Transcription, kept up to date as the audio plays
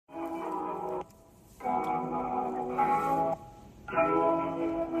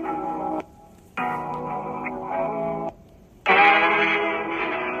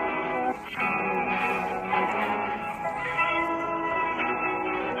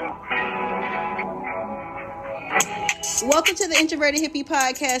Welcome to the Introverted Hippie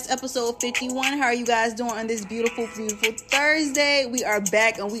podcast, episode 51. How are you guys doing on this beautiful, beautiful Thursday? We are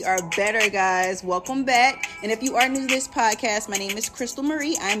back and we are better, guys. Welcome back. And if you are new to this podcast, my name is Crystal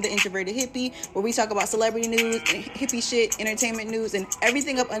Marie. I'm the Introverted Hippie, where we talk about celebrity news, hippie shit, entertainment news, and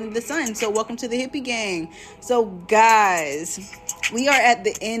everything up under the sun. So welcome to the Hippie Gang. So guys, we are at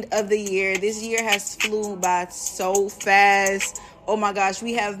the end of the year. This year has flew by so fast. Oh my gosh,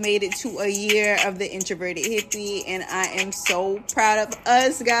 we have made it to a year of the Introverted Hippie, and I am so proud of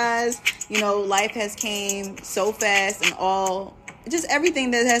us, guys. You know, life has came so fast and just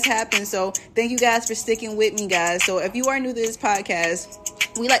everything that has happened. So thank you guys for sticking with me, guys. So if you are new to this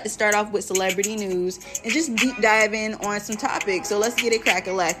podcast, we like to start off with celebrity news and just deep dive in on some topics. So let's get it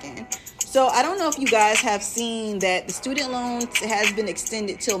crack-a-lacking. So I don't know if you guys have seen that the student loan has been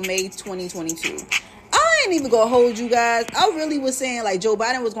extended till May 2022. I ain't even gonna hold you guys. I really was saying like Joe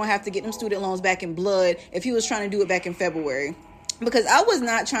Biden was gonna have to get them student loans back in blood if he was trying to do it back in February. Because I was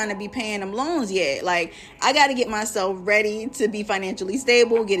not trying to be paying them loans yet. Like, I got to get myself ready to be financially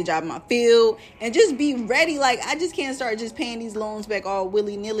stable, get a job in my field, and just be ready. Like, I just can't start just paying these loans back all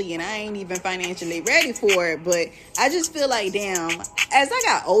willy-nilly, and I ain't even financially ready for it. But I just feel like, damn, as I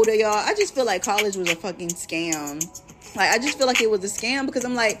got older, y'all, I just feel like college was a fucking scam. Like, I just feel like it was a scam because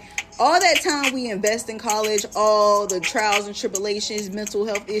I'm like, all that time we invest in college, all the trials and tribulations, mental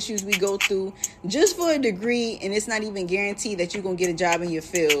health issues we go through just for a degree, and it's not even guaranteed that you're going to get a job in your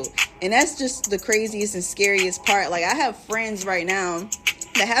field. And that's just the craziest and scariest part. Like, I have friends right now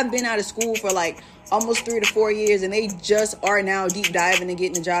that have been out of school for like almost 3 to 4 years, and they just are now deep diving and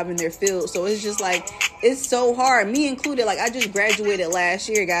getting a job in their field. So it's just like, it's so hard. Me included. Like, I just graduated last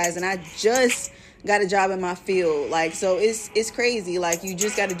year, guys, and I just got a job in my field. Like, so it's crazy. Like, you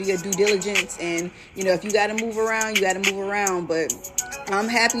just got to do your due diligence, and you know, if you got to move around, you got to move around. But I'm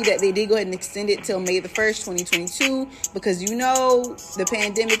happy that they did go ahead and extend it till May the 1st, 2022, because you know the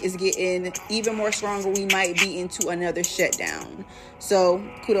pandemic is getting even more stronger. We might be into another shutdown. So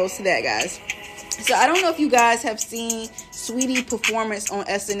kudos to that, guys. So I don't know if you guys have seen Sweetie performance on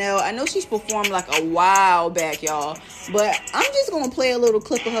SNL. I know she's performed like a while back, y'all. But I'm just going to play a little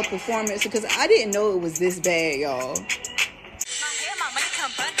clip of her performance because I didn't know it was this bad, y'all.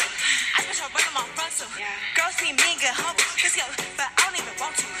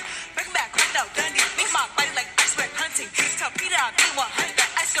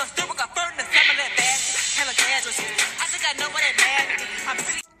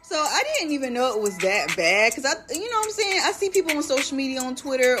 So I didn't even know it was that bad because you know what I'm saying? I see people on social media, on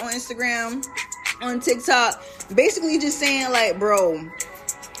Twitter, on Instagram, on TikTok, basically just saying like, bro,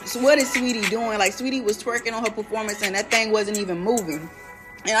 so what is Sweetie doing? Like, Sweetie was twerking on her performance and that thing wasn't even moving.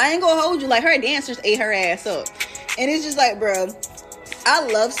 And I ain't gonna hold you, like, her dancers ate her ass up. And it's just like, bro, I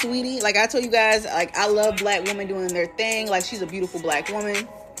love Sweetie. Like I told you guys, like, I love black women doing their thing. Like, she's a beautiful black woman.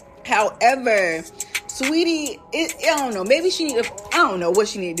 However, Sweetie, I don't know. Maybe I don't know what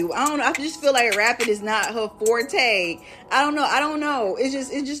she need to do. I don't know. I just feel like rapping is not her forte. I don't know. It's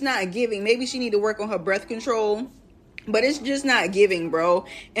just not giving. Maybe she need to work on her breath control. But it's just not giving, bro.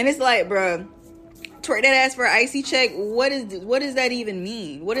 And it's like, bro, twerk that ass for an icy check. What does that even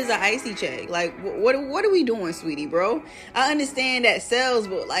mean? What is an icy check? Like, what are we doing, Sweetie, bro? I understand that sells,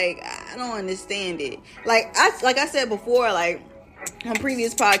 but like, I don't understand it. Like I said before, like, on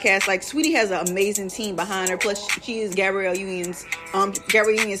previous podcasts, like, Sweetie has an amazing team behind her. Plus, she is Gabrielle Union's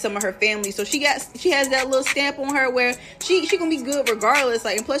some of her family. So she has that little stamp on her where she gonna be good regardless.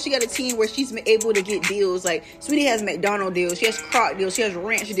 Like, and plus she got a team where she's able to get deals. Like, Sweetie has McDonald's deals, she has Croc deals, she has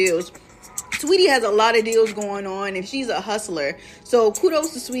ranch deals. Sweetie has a lot of deals going on, and she's a hustler. So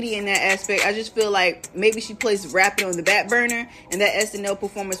kudos to Sweetie in that aspect. I just feel like maybe she placed rapping on the back burner, and that SNL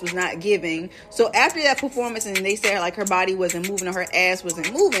performance was not giving. So after that performance, and they said like her body wasn't moving or her ass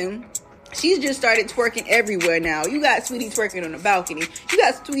wasn't moving, she's just started twerking everywhere now. You got Sweetie twerking on the balcony. You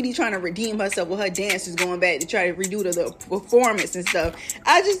got Sweetie trying to redeem herself with her dances, going back to try to redo the performance and stuff.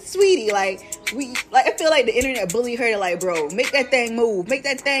 Sweetie, I feel like the internet bullied her to like, bro, make that thing move. Make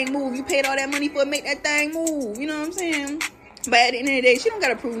that thing move. You paid all that money for it. Make that thing move. You know what I'm saying? But at the end of the day, she don't got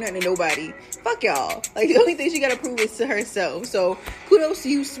to prove nothing to nobody. Fuck y'all. Like, the only thing she got to prove is to herself. So kudos to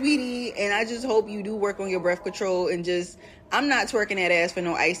you, Sweetie. And I just hope you do work on your breath control and just, I'm not twerking that ass for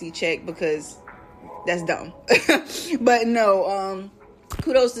no icy check because that's dumb. But no,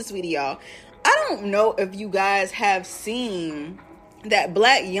 kudos to Sweetie, y'all. I don't know if you guys have seen that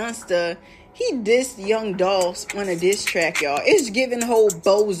black youngster. He dissed Young Dolph on a diss track, y'all. It's giving whole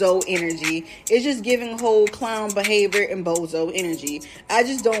bozo energy. It's just giving whole clown behavior and bozo energy. I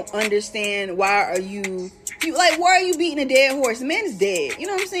just don't understand why are you beating a dead horse? The man is dead. You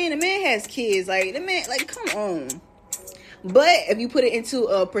know what I'm saying? The man has kids. Like, the man, like, come on. But if you put it into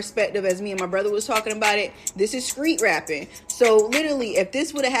a perspective, as me and my brother was talking about it, this is street rapping. So literally, if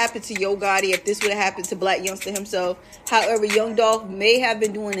this would have happened to Yo Gotti, if this would have happened to Black Youngster himself, however, Young Dolph may have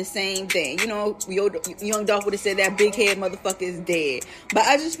been doing the same thing. You know, Young Dolph would have said that big head motherfucker is dead. But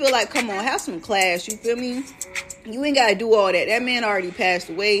I just feel like, come on, have some class. You feel me? You ain't gotta do all that. That man already passed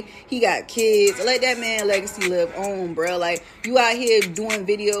away. He got kids. Let that man legacy live on, bro. Like, you out here doing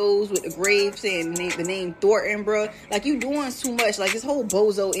videos with the grave saying the name Thornton, bro. Like, you doing too much. Like, this whole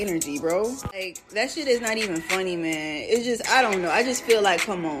bozo energy, bro. Like, that shit is not even funny, man. It's just, I don't know. I just feel like,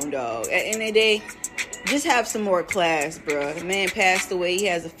 come on, dog. At the end of the day, just have some more class, bro. The man passed away. He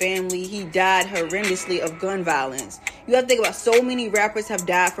has a family. He died horrendously of gun violence. You have to think about, so many rappers have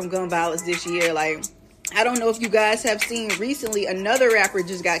died from gun violence this year. Like, I don't know if you guys have seen recently, another rapper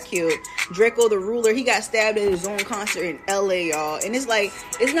just got killed. Draco the Ruler, he got stabbed at his own concert in LA, y'all. And it's like,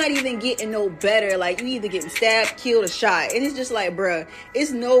 it's not even getting no better. Like, you either getting stabbed, killed, or shot. And it's just like, bruh,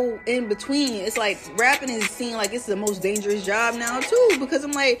 it's no in between. It's like, rapping is seen like it's the most dangerous job now, too. Because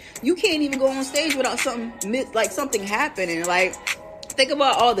I'm like, you can't even go on stage without something happening. Like, think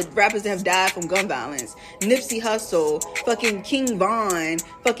about all the rappers that have died from gun violence. Nipsey Hussle, fucking King Von,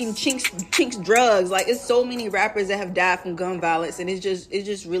 fucking Chinks Drugs. Like, it's so many rappers that have died from gun violence, and it's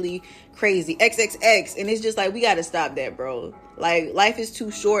just really crazy. XXX, and it's just like, we gotta stop that, bro. Like, life is too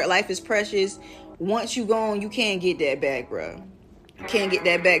short. Life is precious. Once you gone, you can't get that back, bro. You can't get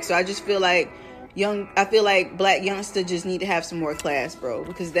that back. So I just feel like Black Youngster just need to have some more class, bro,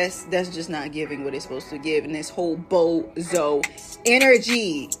 because that's just not giving what it's supposed to give, and this whole bozo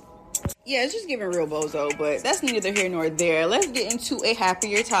energy. Yeah, it's just giving real bozo, but that's neither here nor there. Let's get into a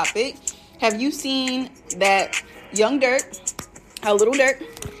happier topic. Have you seen that Young Durk, Little Durk,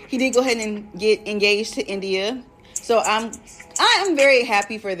 he did go ahead and get engaged to India? So I am very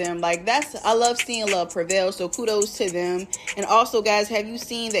happy for them. Like, I love seeing love prevail. So kudos to them. And also, guys, have you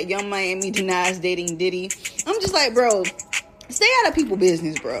seen that Young Miami denies dating Diddy? I'm just like, bro, stay out of people's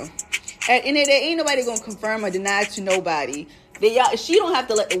business, bro. At the end of the day, ain't nobody gonna confirm or deny to nobody. She don't have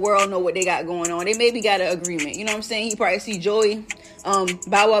to let the world know what they got going on. They maybe got an agreement. You know what I'm saying? He probably see Joey,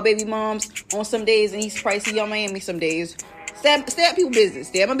 Bow Wow baby moms on some days, and he's probably see Young Miami some days. Stay out people's business.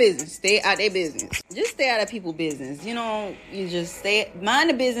 Stay out my business. Stay out their business. Just stay out of people's business. You know, you just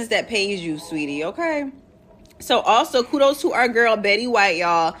mind the business that pays you, sweetie. Okay. So also, kudos to our girl Betty White,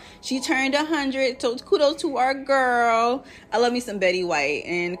 y'all. She turned 100. So kudos to our girl. I love me some Betty White,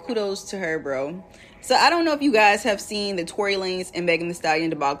 and kudos to her, bro. So I don't know if you guys have seen the Tory Lanez and Megan Thee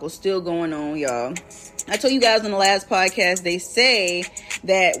Stallion debacle still going on, y'all. I told you guys on the last podcast, they say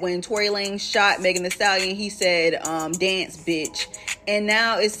that when Tory Lanez shot Megan Thee Stallion, he said, dance, bitch. And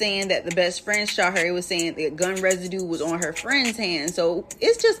now it's saying that the best friend shot her. It was saying that gun residue was on her friend's hand. So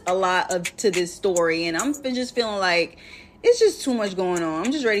it's just a lot to this story. And I'm just feeling like it's just too much going on.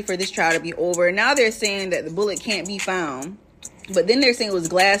 I'm just ready for this trial to be over. Now they're saying that the bullet can't be found. But then they're saying it was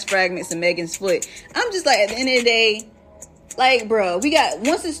glass fragments in Megan's foot. I'm just like, at the end of the day, like, bro,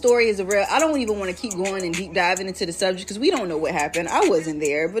 once the story is real, I don't even want to keep going and deep diving into the subject because we don't know what happened. I wasn't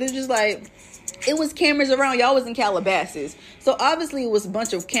there, but it's just like, it was cameras around. Y'all was in Calabasas. So obviously it was a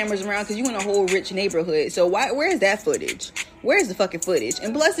bunch of cameras around because you in a whole rich neighborhood. So where is that footage? Where's the fucking footage?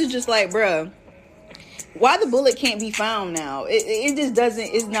 And plus it's just like, bro, why the bullet can't be found now? It just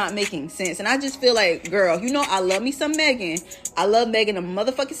it's not making sense. And I just feel like, girl, you know, I love me some Megan. I love Megan a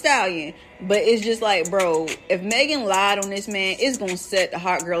motherfucking stallion. But it's just like, bro, if Megan lied on this man, it's going to set the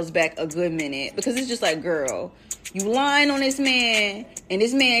hot girls back a good minute. Because it's just like, girl, you lying on this man, and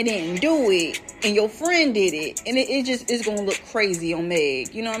this man didn't do it, and your friend did it. And it just is going to look crazy on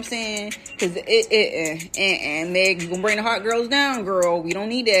Meg. You know what I'm saying? Because Meg, you going to bring the hot girls down, girl. We don't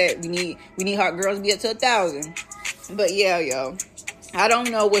need that. We need hot girls to be up to 1,000. But yeah, yo, I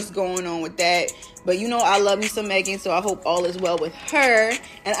don't know what's going on with that. But you know, I love me some Megan, so I hope all is well with her.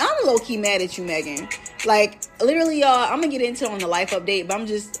 And I'm low-key mad at you, Megan. Like, literally, y'all, I'm going to get into it on the life update, but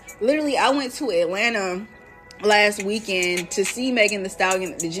I went to Atlanta last weekend to see Megan Thee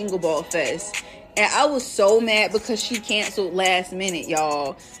Stallion at the Jingle Ball Fest. And I was so mad because she canceled last minute,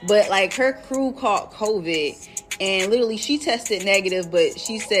 y'all. But, like, her crew caught COVID, and literally, she tested negative, but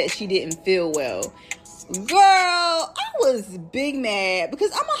she said she didn't feel well. Girl, I was big mad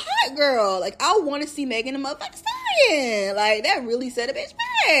because I'm a hot girl. Like, I want to see Megan the motherfucking Stallion. Like, that really set a bitch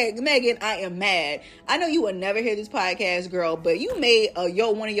mad. Megan, I am mad. I know you will never hear this podcast, girl, but you made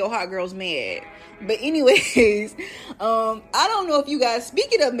one of your hot girls mad. But anyways, I don't know if you guys,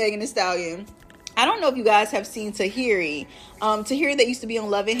 speaking of Megan Thee Stallion, I don't know if you guys have seen Tahiri. Tahiri that used to be on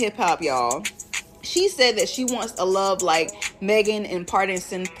Love and Hip Hop, y'all. she said that she wants a love like Megan and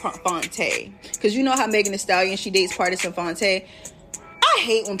Pardison Fonte. Because you know how Megan Thee Stallion, she dates Pardison Fonte. I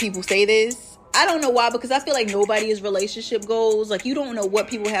hate when people say this. I don't know why, because I feel like nobody is relationship goals. Like, you don't know what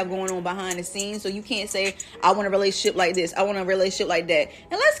people have going on behind the scenes, so you can't say, I want a relationship like this, I want a relationship like that.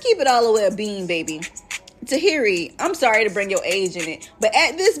 And let's keep it all the way a bean, baby. Tahiri, I'm sorry to bring your age in it, but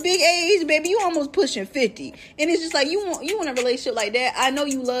at this big age, baby, you almost pushing 50, and it's just like, you want a relationship like that. I know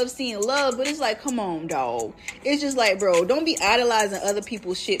you love seeing love, but it's like, come on, dog. It's just like, bro, don't be idolizing other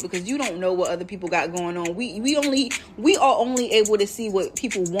people's shit, because you don't know what other people got going on. We are only able to see what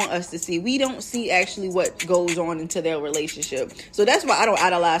people want us to see. We don't see actually what goes on into their relationship. So that's why I don't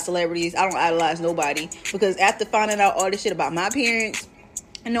idolize celebrities. I don't idolize nobody, because after finding out all this shit about my parents,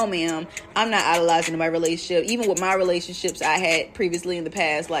 no, ma'am, I'm not idolizing my relationship. Even with my relationships I had previously in the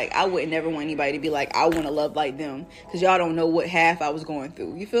past, like, I wouldn't never want anybody to be like, I want to love like them, because y'all don't know what half I was going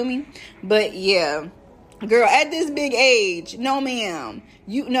through. You feel me? But yeah, girl, at this big age, no, ma'am,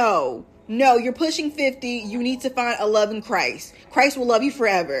 no, you're pushing 50. You need to find a love in Christ. Christ will love you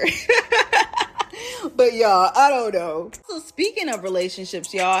forever. But y'all, I don't know. So speaking of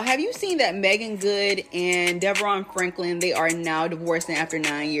relationships, y'all, have you seen that Megan Good and Deveron Franklin, they are now divorcing after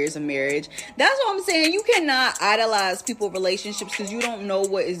 9 years of marriage? That's what I'm saying. You cannot idolize people's relationships, because you don't know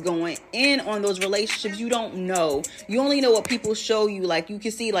what is going on those relationships. You don't know. You only know what people show you. Like, you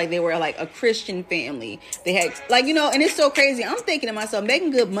can see, like, they were like a Christian family. They had, like, you know, and it's so crazy. I'm thinking to myself,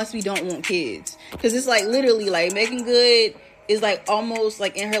 Megan Good must be don't want kids, because it's like literally like Megan Good is like almost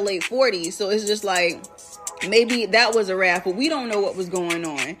like in her late 40s. So it's just like, maybe that was a wrap, but we don't know what was going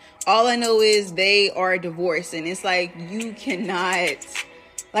on. All I know is they are divorced, and it's like, you cannot,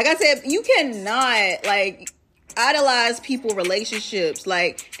 like I said, you cannot like idolize people relationships.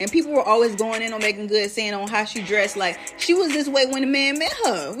 Like, and people were always going in on Megan Good, saying on how she dressed, like she was this way when the man met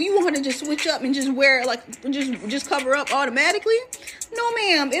her. You want her to just switch up and just wear, like, just cover up automatically? No,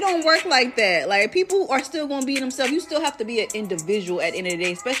 ma'am, it don't work like that. Like, people are still gonna be themselves. You still have to be an individual at the end of the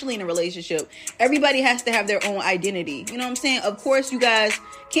day, especially in a relationship. Everybody has to have their own identity. You know what I'm saying? Of course, you guys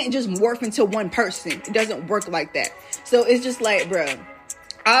can't just morph into one person. It doesn't work like that. So it's just like, bruh,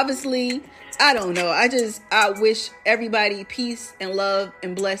 obviously, I don't know. I wish everybody peace and love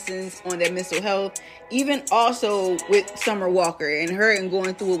and blessings on their mental health. Even also with Summer Walker and her and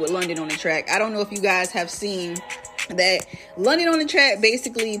going through it with London on the Track. I don't know if you guys have seen that London on the Track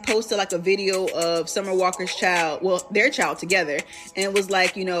basically posted like a video of Summer Walker's child, well, their child together, and it was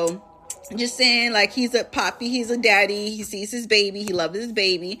like, you know, just saying like, he's a poppy, he's a daddy, he sees his baby, he loves his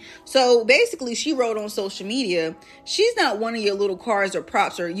baby. So basically she wrote on social media, she's not one of your little cars or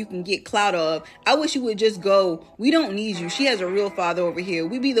props or you can get clout of. I wish you would just go. We don't need you. She has a real father over here.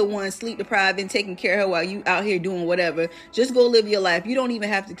 We be the ones sleep deprived and taking care of her while you out here doing whatever. Just go live your life. You don't even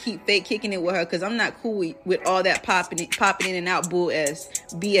have to keep fake kicking it with her, because I'm not cool with all that popping in and out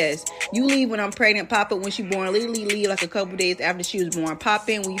BS. You leave when I'm pregnant, pop it when she born, literally leave like a couple days after she was born. Pop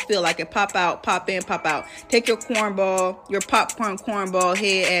in when you feel like it. Pop out, pop in, pop out. Take your popcorn cornball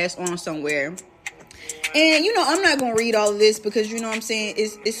head ass on somewhere. And, you know, I'm not going to read all of this, because, you know what I'm saying,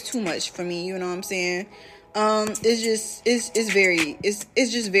 it's too much for me, you know what I'm saying? It's just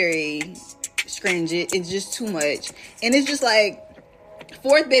very stringent. It's just too much. And it's just like,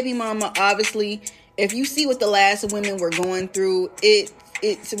 fourth baby mama, obviously, if you see what the last women were going through, it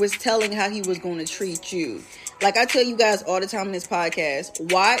was telling how he was going to treat you. Like I tell you guys all the time in this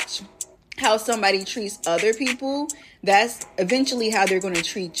podcast, watch how somebody treats other people. That's eventually how they're going to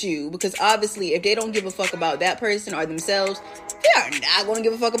treat you, because obviously if they don't give a fuck about that person or themselves, they are not going to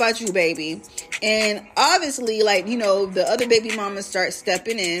give a fuck about you, baby. And obviously, like, you know, the other baby mamas start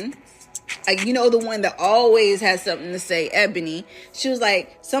stepping in. Like, you know, the one that always has something to say, Ebony, she was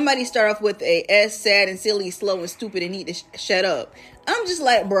like, somebody start off with a S, sad and silly, slow and stupid and need to shut up. I'm just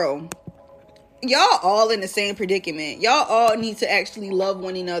like, bro, y'all all in the same predicament. Y'all all need to actually love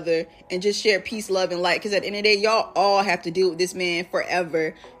one another and just share peace, love, and light. Because at the end of the day, y'all all have to deal with this man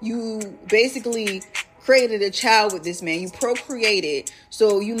forever. You basically created a child with this man. You procreated.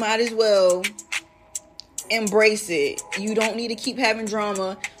 So you might as well embrace it. You don't need to keep having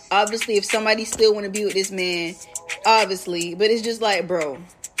drama. Obviously, if somebody still want to be with this man, obviously. But it's just like, bro,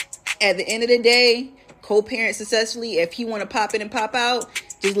 at the end of the day, co-parent successfully. If he want to pop in and pop out,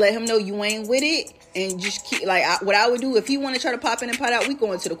 just let him know you ain't with it, and just keep, like, what I would do if he want to try to pop in and pop out, we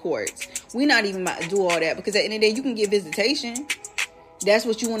going to the courts. We not even about to do all that, because at the end of the day, you can get visitation. That's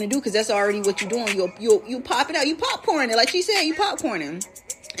what you want to do, because that's already what you're doing. You pop it out. You popcorn it. Like she said, you popcorning.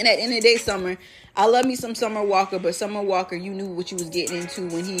 And at the end of the day, Summer, I love me some Summer Walker, but Summer Walker, you knew what you was getting into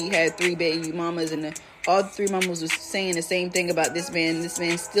when he had 3 baby mamas, and the all three mamas was saying the same thing about this man. This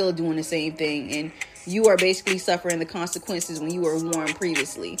man's still doing the same thing, and you are basically suffering the consequences when you were warned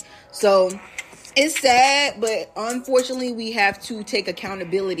previously. So it's sad, but unfortunately we have to take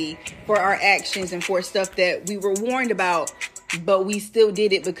accountability for our actions and for stuff that we were warned about, but we still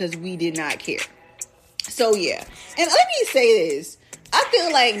did it because we did not care. So yeah. And let me say this. I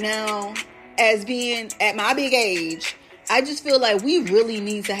feel like now, as being at my big age, I just feel like we really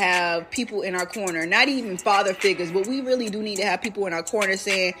need to have people in our corner, not even father figures, but we really do need to have people in our corner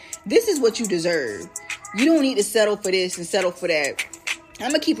saying, this is what you deserve. You don't need to settle for this and settle for that. I'm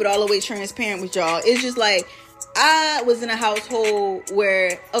going to keep it all the way transparent with y'all. It's just like, I was in a household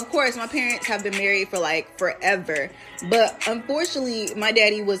where, of course, my parents have been married for like forever. But unfortunately, my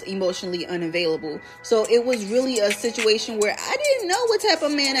daddy was emotionally unavailable. So it was really a situation where I didn't know what type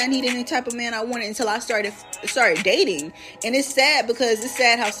of man I needed and the type of man I wanted until I started dating. And it's sad because it's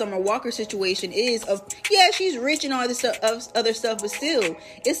sad how Summer Walker's situation is of, yeah, she's rich and all this stuff, other stuff, but still,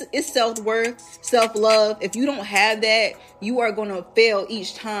 it's self-worth, self-love. If you don't have that, you are going to fail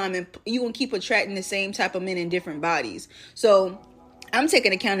each time, and you're going to keep attracting the same type of men in different bodies. So I'm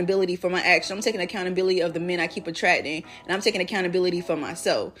taking accountability for my actions. I'm taking accountability of the men I keep attracting, and I'm taking accountability for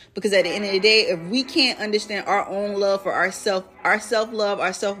myself. Because at the end of the day, if we can't understand our own love for ourself, our self-love,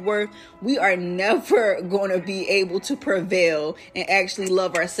 our self-worth, we are never going to be able to prevail and actually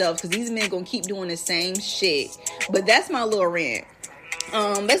love ourselves, because these men going to keep doing the same shit. But that's my little rant.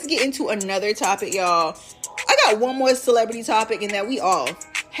 Let's get into another topic, y'all. I got one more celebrity topic, and that we off.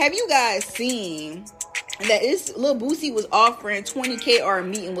 Have you guys seen that this Lil Boosie was offering $20,000 or a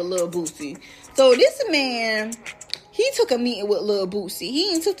meeting with Lil Boosie? So this man, he took a meeting with Lil Boosie.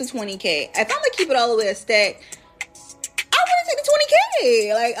 He ain't took the $20,000. If I'm gonna keep it all the way a stack, I want to take the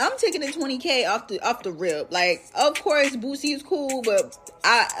 $20,000. Like, I'm taking the $20,000 off the rip. Like, of course, Boosie is cool, but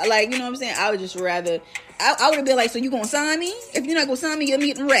I like, you know what I'm saying? I would just rather, I would have been like, so you gonna sign me? If you're not gonna sign me, you're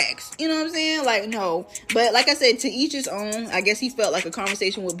meeting Rex. You know what I'm saying? Like, no. But like I said, to each his own. I guess he felt like a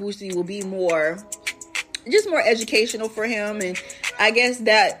conversation with Boosie will be more educational for him, and I guess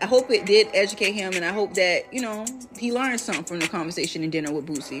that, I hope it did educate him, and I hope that, you know, he learned something from the conversation and dinner with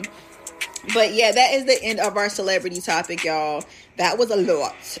Boosie. But yeah, that is the end of our celebrity topic, y'all. That was a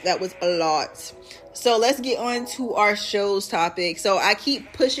lot. So let's get on to our show's topic. So I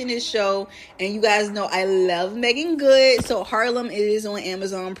keep pushing this show, and you guys know I love Megan Good. So Harlem is on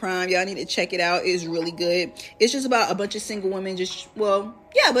Amazon Prime. Y'all need to check it out. It's really good. It's just about a bunch of single women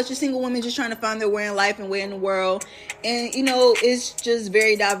a bunch of single women just trying to find their way in life and way in the world. And, you know, it's just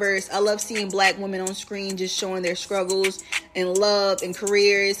very diverse. I love seeing black women on screen just showing their struggles and love and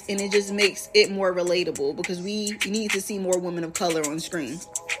careers. And it just makes it more relatable, because we need to see more women of color on screen.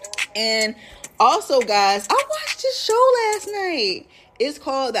 And also, guys, I watched this show last night. It's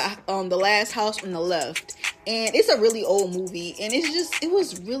called The Last House on the Left. And it's a really old movie. And it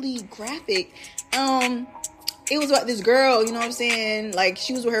was really graphic. It was about this girl, you know what I'm saying? Like,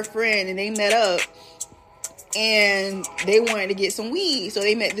 she was with her friend, and they met up, and they wanted to get some weed. So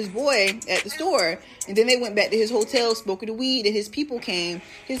they met this boy at the store, and then they went back to his hotel, smoking the weed, and his people came.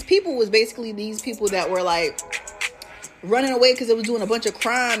 His people was basically these people that were like running away because they was doing a bunch of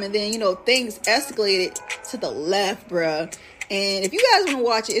crime, and then, you know, things escalated to the left, bruh. And if you guys want to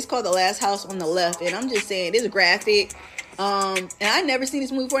watch it, it's called The Last House on the Left, and I'm just saying, it's graphic. And I never seen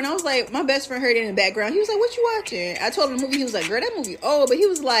this movie before, and I was like, my best friend heard it in the background. He was like, what you watching? I told him the movie. He was like, girl, that movie old. But he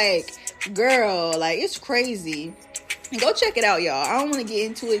was like, girl, like, it's crazy. And go check it out, y'all. I don't want to get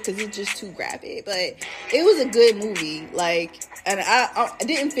into it because it's just too graphic, but it was a good movie. Like, and I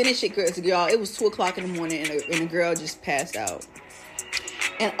didn't finish it, because, y'all, it was 2:00 in the morning, and the girl just passed out.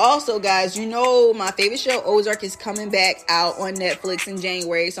 And also, guys, you know, my favorite show, Ozark, is coming back out on Netflix in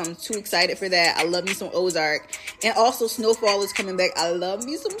January. So I'm too excited for that. I love me some Ozark. And also, Snowfall is coming back. I love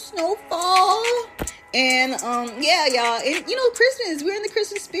me some Snowfall. And, yeah, y'all. And, you know, Christmas. We're in the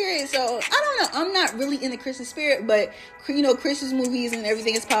Christmas spirit. So, I don't know. I'm not really in the Christmas spirit. But, you know, Christmas movies and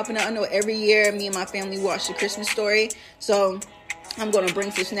everything is popping up. I know every year me and my family watch The Christmas Story. So I'm going to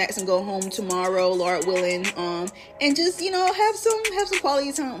bring some snacks and go home tomorrow, Lord willing, and just, you know, have some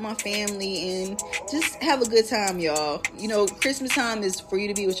quality time with my family and just have a good time, y'all. You know, Christmas time is for you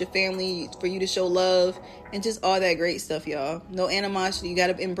to be with your family, for you to show love, and just all that great stuff, y'all. No animosity. You got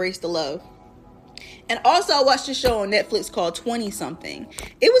to embrace the love. And also, I watched a show on Netflix called 20-something.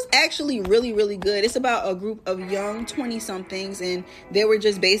 It was actually really, really good. It's about a group of young 20-somethings, and they were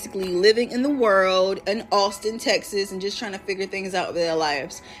just basically living in the world in Austin, Texas, and just trying to figure things out with their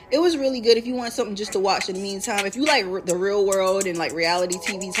lives. It was really good if you want something just to watch in the meantime. If you like the real world and like reality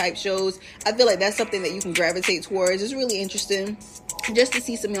TV type shows, I feel like that's something that you can gravitate towards. It's really interesting just to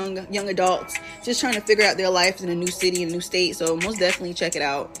see some young adults just trying to figure out their lives in a new city and a new state. So most definitely check it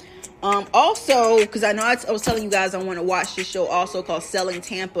out. Also, because I know I was telling you guys I want to watch this show also called Selling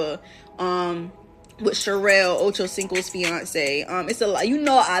Tampa, with Sherelle, Ocho Cinco's fiance. It's a lot. You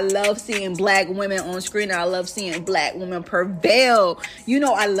know, I love seeing black women on screen. I love seeing black women prevail. You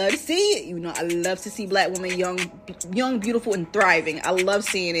know, I love to see it. You know, I love to see black women young, beautiful, and thriving. I love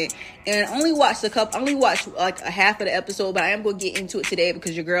seeing it. And I only watched like a half of the episode, but I am going to get into it today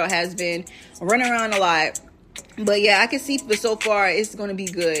because your girl has been running around a lot. But yeah, I can see so far it's going to be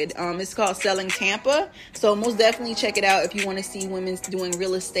good. It's called Selling Tampa. So most definitely check it out if you want to see women doing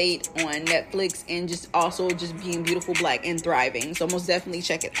real estate on Netflix and just being beautiful, black, and thriving. So most definitely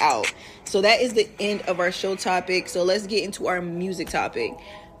check it out. So that is the end of our show topic. So let's get into our music topic.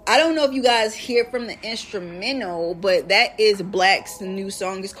 I don't know if you guys hear from the instrumental, but that is Black's new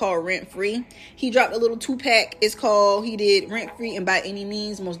song. It's called Rent Free. He dropped a little 2-pack. He did Rent Free and By Any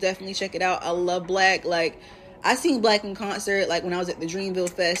Means. Most definitely check it out. I love Black. Like, I seen Black in concert, like, when I was at the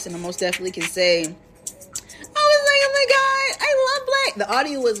Dreamville Fest, and I most definitely can say, I was like, oh my God, I love Black. The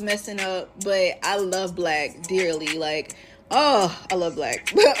audio was messing up, but I love Black dearly. Like, oh, I love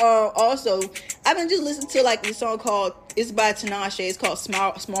Black. But also, I've been just listening to, like, this song it's by Tinashe. It's called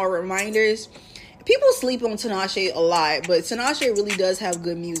Small Reminders. People sleep on Tinashe a lot, but Tinashe really does have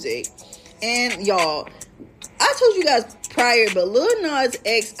good music. And, y'all, I told you guys prior, but Lil Nas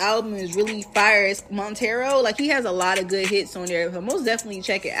X album is really fire. It's Montero. Like, he has a lot of good hits on there. So most definitely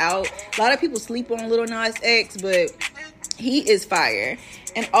check it out. A lot of people sleep on Lil Nas X, but he is fire.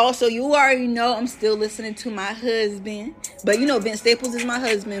 And also, you already know I'm still listening to my husband. But, you know, Vince Staples is my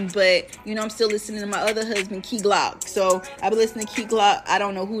husband. But, you know, I'm still listening to my other husband, Key Glock. So, I've been listening to Key Glock. I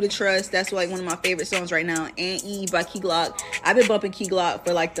Don't Know Who to Trust. That's, like, one of my favorite songs right now. And Eve by Key Glock. I've been bumping Key Glock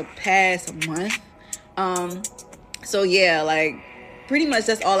for, like, the past month. So yeah, like, pretty much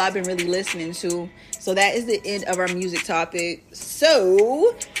that's all I've been really listening to. So that is the end of our music topic.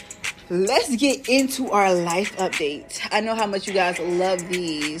 So let's get into our life updates. I know how much you guys love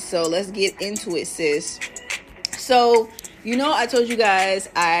these, so let's get into it, sis. So, you know, I told you guys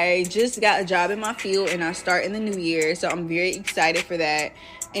I just got a job in my field and I start in the new year, so I'm very excited for that.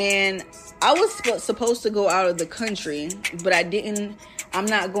 And I was supposed to go out of the country, but I didn't. I'm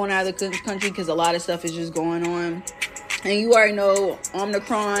not going out of the country because a lot of stuff is just going on. And you already know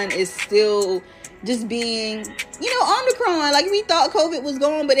Omicron is still just being, you know, Omicron. Like, we thought COVID was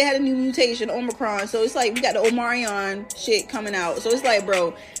gone, but it had a new mutation, Omicron. So it's like we got the Omarion shit coming out. So it's like,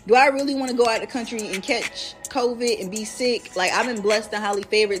 bro, do I really want to go out of the country and catch COVID and be sick? Like, I've been blessed and highly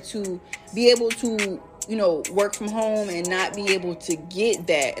favored to be able to, you know, work from home and not be able to get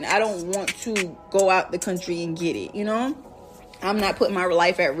that. And I don't want to go out the country and get it, you know? I'm not putting my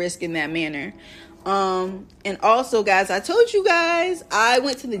life at risk in that manner. And also, guys, I told you guys I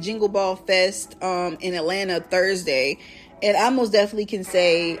went to the Jingle Ball Fest in Atlanta Thursday, and I most definitely can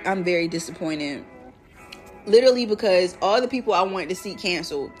say I'm very disappointed. Literally, because all the people I wanted to see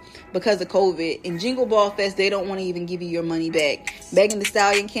canceled because of COVID. And Jingle Ball Fest, they don't want to even give you your money back. Megan Thee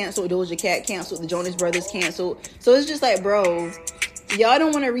Stallion canceled, Doja Cat canceled, the Jonas Brothers canceled. So it's just like, bro, y'all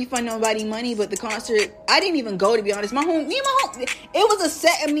don't want to refund nobody money, but the concert, I didn't even go, to be honest. It was a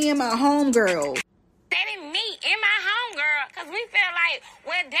set of me and my homegirl. Setting me and my homegirl, because we feel like,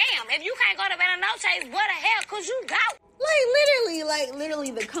 well, damn, if you can't go to Better No Chase, what the hell could you go?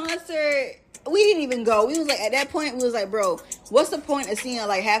 Literally, the concert, we didn't even go. We was like, at that point, we was like, bro, what's the point of seeing,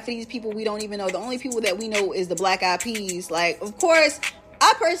 like, half of these people we don't even know? The only people that we know is the Black Eyed Peas. Like, of course,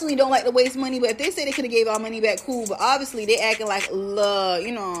 I personally don't like to waste money, but if they say they could have gave our money back, cool. But obviously, they acting like,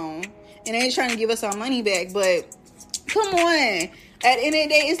 you know, and they ain't trying to give us our money back. But come on. At the end of the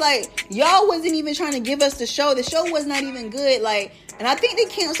day, it's like, y'all wasn't even trying to give us the show. The show was not even good. Like, and I think they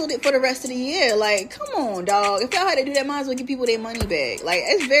canceled it for the rest of the year. Like, come on, dog. If y'all had to do that, might as well give people their money back. Like,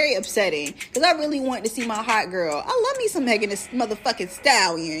 it's very upsetting. Because I really wanted to see my hot girl. I love me some Megan Thee motherfucking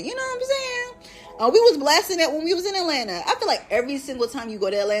Stallion. You know what I'm saying? We was blasting that when we was in Atlanta. I feel like every single time you go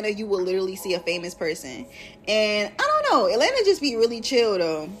to Atlanta, you will literally see a famous person. And I don't know. Atlanta just be really chill,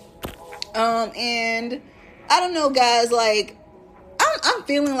 though. And I don't know, guys. Like, I I'm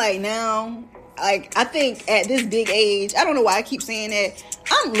feeling like now, like, I think at this big age, I don't know why I keep saying that.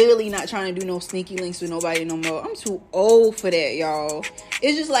 I'm literally not trying to do no sneaky links with nobody no more. I'm too old for that, y'all.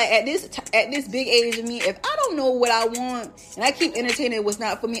 It's just like at this big age of me, if I don't know what I want and I keep entertaining what's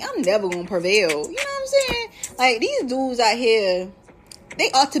not for me, I'm never gonna prevail. You know what I'm saying? Like, these dudes out here, they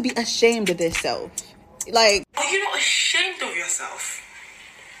ought to be ashamed of themselves. Like, are you not ashamed of yourself?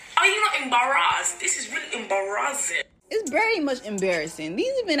 Are you not embarrassed? This is really embarrassing. It's very much embarrassing.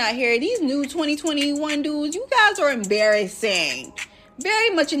 These men out here, these new 2021 dudes, you guys are embarrassing.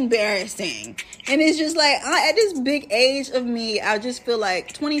 Very much embarrassing. And it's just like, at this big age of me, I just feel like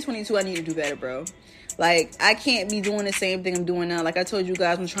 2022, I need to do better, bro. Like, I can't be doing the same thing I'm doing now. Like I told you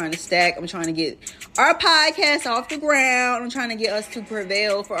guys, I'm trying to stack. I'm trying to get our podcast off the ground. I'm trying to get us to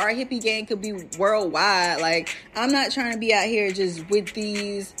prevail for our hippie gang could be worldwide. Like, I'm not trying to be out here just with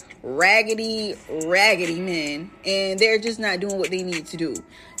these raggedy men, and they're just not doing what they need to do.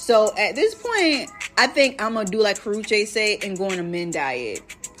 So at this point, I think I'm gonna do like Karuche say and go on a men diet.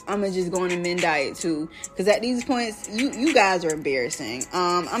 I'm gonna just go on a men diet too, because at these points, you guys are embarrassing.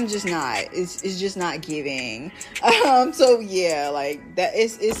 I'm just not. It's just not giving. So yeah, like that.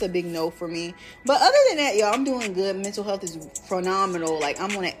 It's a big no for me. But other than that, y'all, I'm doing good. Mental health is phenomenal. Like,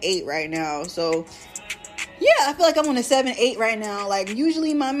 I'm on an 8 right now. So yeah, I feel like I'm on a 7, 8 right now. Like,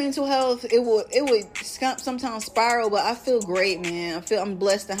 usually my mental health, it would sometimes spiral, but I feel great, man. I'm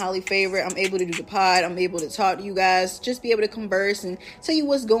blessed and highly favored. I'm able to do the pod. I'm able to talk to you guys, just be able to converse and tell you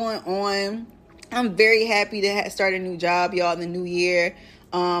what's going on. I'm very happy to start a new job, y'all, in the new year.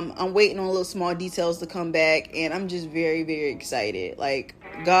 I'm waiting on little small details to come back, and I'm just very, very excited. Like,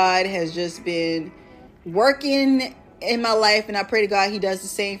 God has just been working in my life, and I pray to God he does the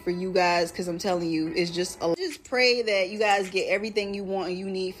same for you guys, because I'm telling you, it's just pray that you guys get everything you want and you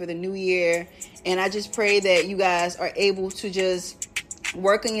need for the new year. And I just pray that you guys are able to just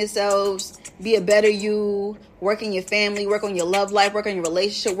work on yourselves, be a better you, work in your family, work on your love life, work on your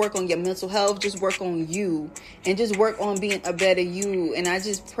relationship, work on your mental health, just work on you, and just work on being a better you. And I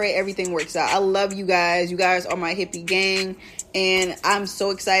just pray everything works out. I love you guys. You guys are my hippie gang, and I'm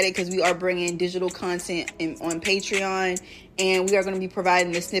so excited because we are bringing digital content on Patreon, and we are going to be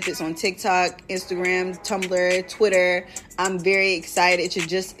providing the snippets on TikTok, Instagram, Tumblr, Twitter. I'm very excited to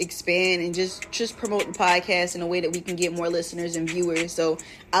just expand and just promote the podcast in a way that we can get more listeners and viewers. So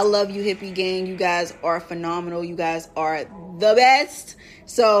I love you, hippie gang. You guys are phenomenal. You guys are the best.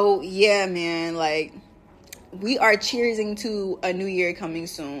 So yeah, man, like, we are cheersing to a new year coming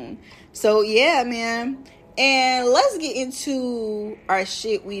soon. So yeah, man. And let's get into our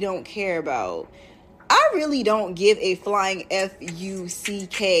shit we don't care about. I really don't give a flying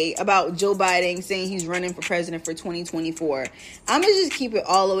F-U-C-K about Joe Biden saying he's running for president for 2024. I'm going to just keep it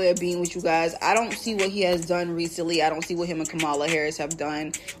all the way at being with you guys. I don't see what he has done recently. I don't see what him and Kamala Harris have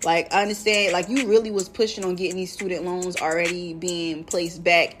done. Like, I understand, like, you really was pushing on getting these student loans already being placed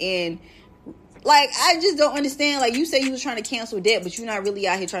back in. Like, I just don't understand. Like, you say you was trying to cancel debt, but you're not really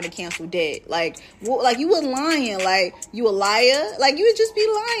out here trying to cancel debt. Like, like, you was lying. Like, you a liar. Like, you would just be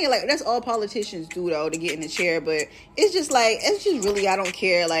lying. Like, that's all politicians do, though, to get in the chair. But it's just like, it's just really, I don't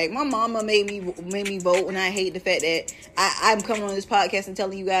care. Like, my mama made me vote, and I hate the fact that I'm coming on this podcast and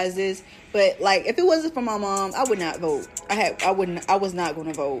telling you guys this. But like, if it wasn't for my mom, I would not vote. I was not going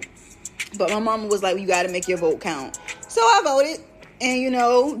to vote. But my mama was like, well, you got to make your vote count. So I voted. And, you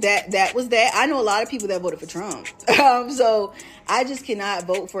know, that was that. I know a lot of people that voted for Trump. So I just cannot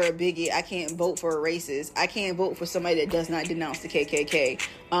vote for a bigot. I can't vote for a racist. I can't vote for somebody that does not denounce the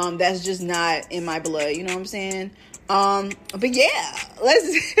KKK. That's just not in my blood. You know what I'm saying? But yeah,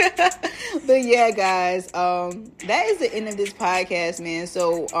 but yeah, guys, that is the end of this podcast, man.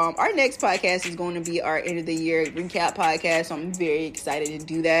 So, our next podcast is going to be our end of the year recap podcast. So I'm very excited to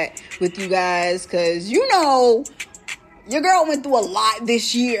do that with you guys, because, you know, your girl went through a lot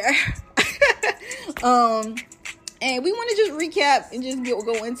this year. And we want to just recap and just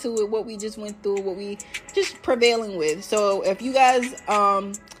go into it, what we just went through, what we just prevailing with. So if you guys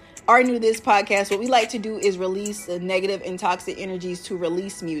are new to this podcast, what we like to do is release the negative and toxic energies to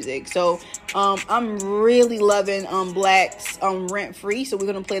release music. So I'm really loving Black's Rent Free. So we're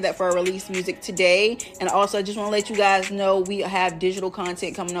going to play that for our release music today. And also, I just want to let you guys know we have digital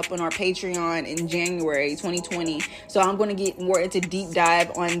content coming up on our Patreon in January 2020. So I'm going to get more into deep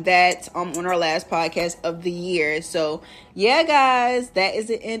dive on that on our last podcast of the year. So yeah, guys, that is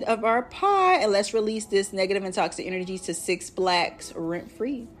the end of our pod. And let's release this negative and toxic energies to 6 Blacks Rent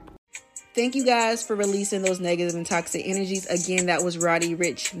Free. Thank you guys for releasing those negative and toxic energies. Again, that was Roddy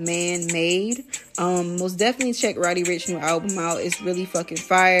Ricch, Man Made. Most definitely check Roddy Ricch new album out. It's really fucking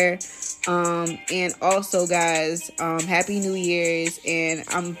fire. And also, guys, Happy New Year's. And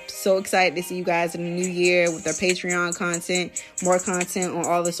I'm so excited to see you guys in the new year with our Patreon content, more content on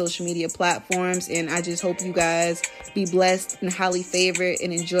all the social media platforms. And I just hope you guys be blessed and highly favored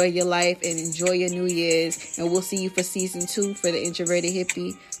and enjoy your life and enjoy your New Year's. And we'll see you for season 2 for the Introverted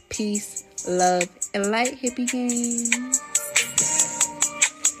Hippie. Peace, love, and light, Hippie gang.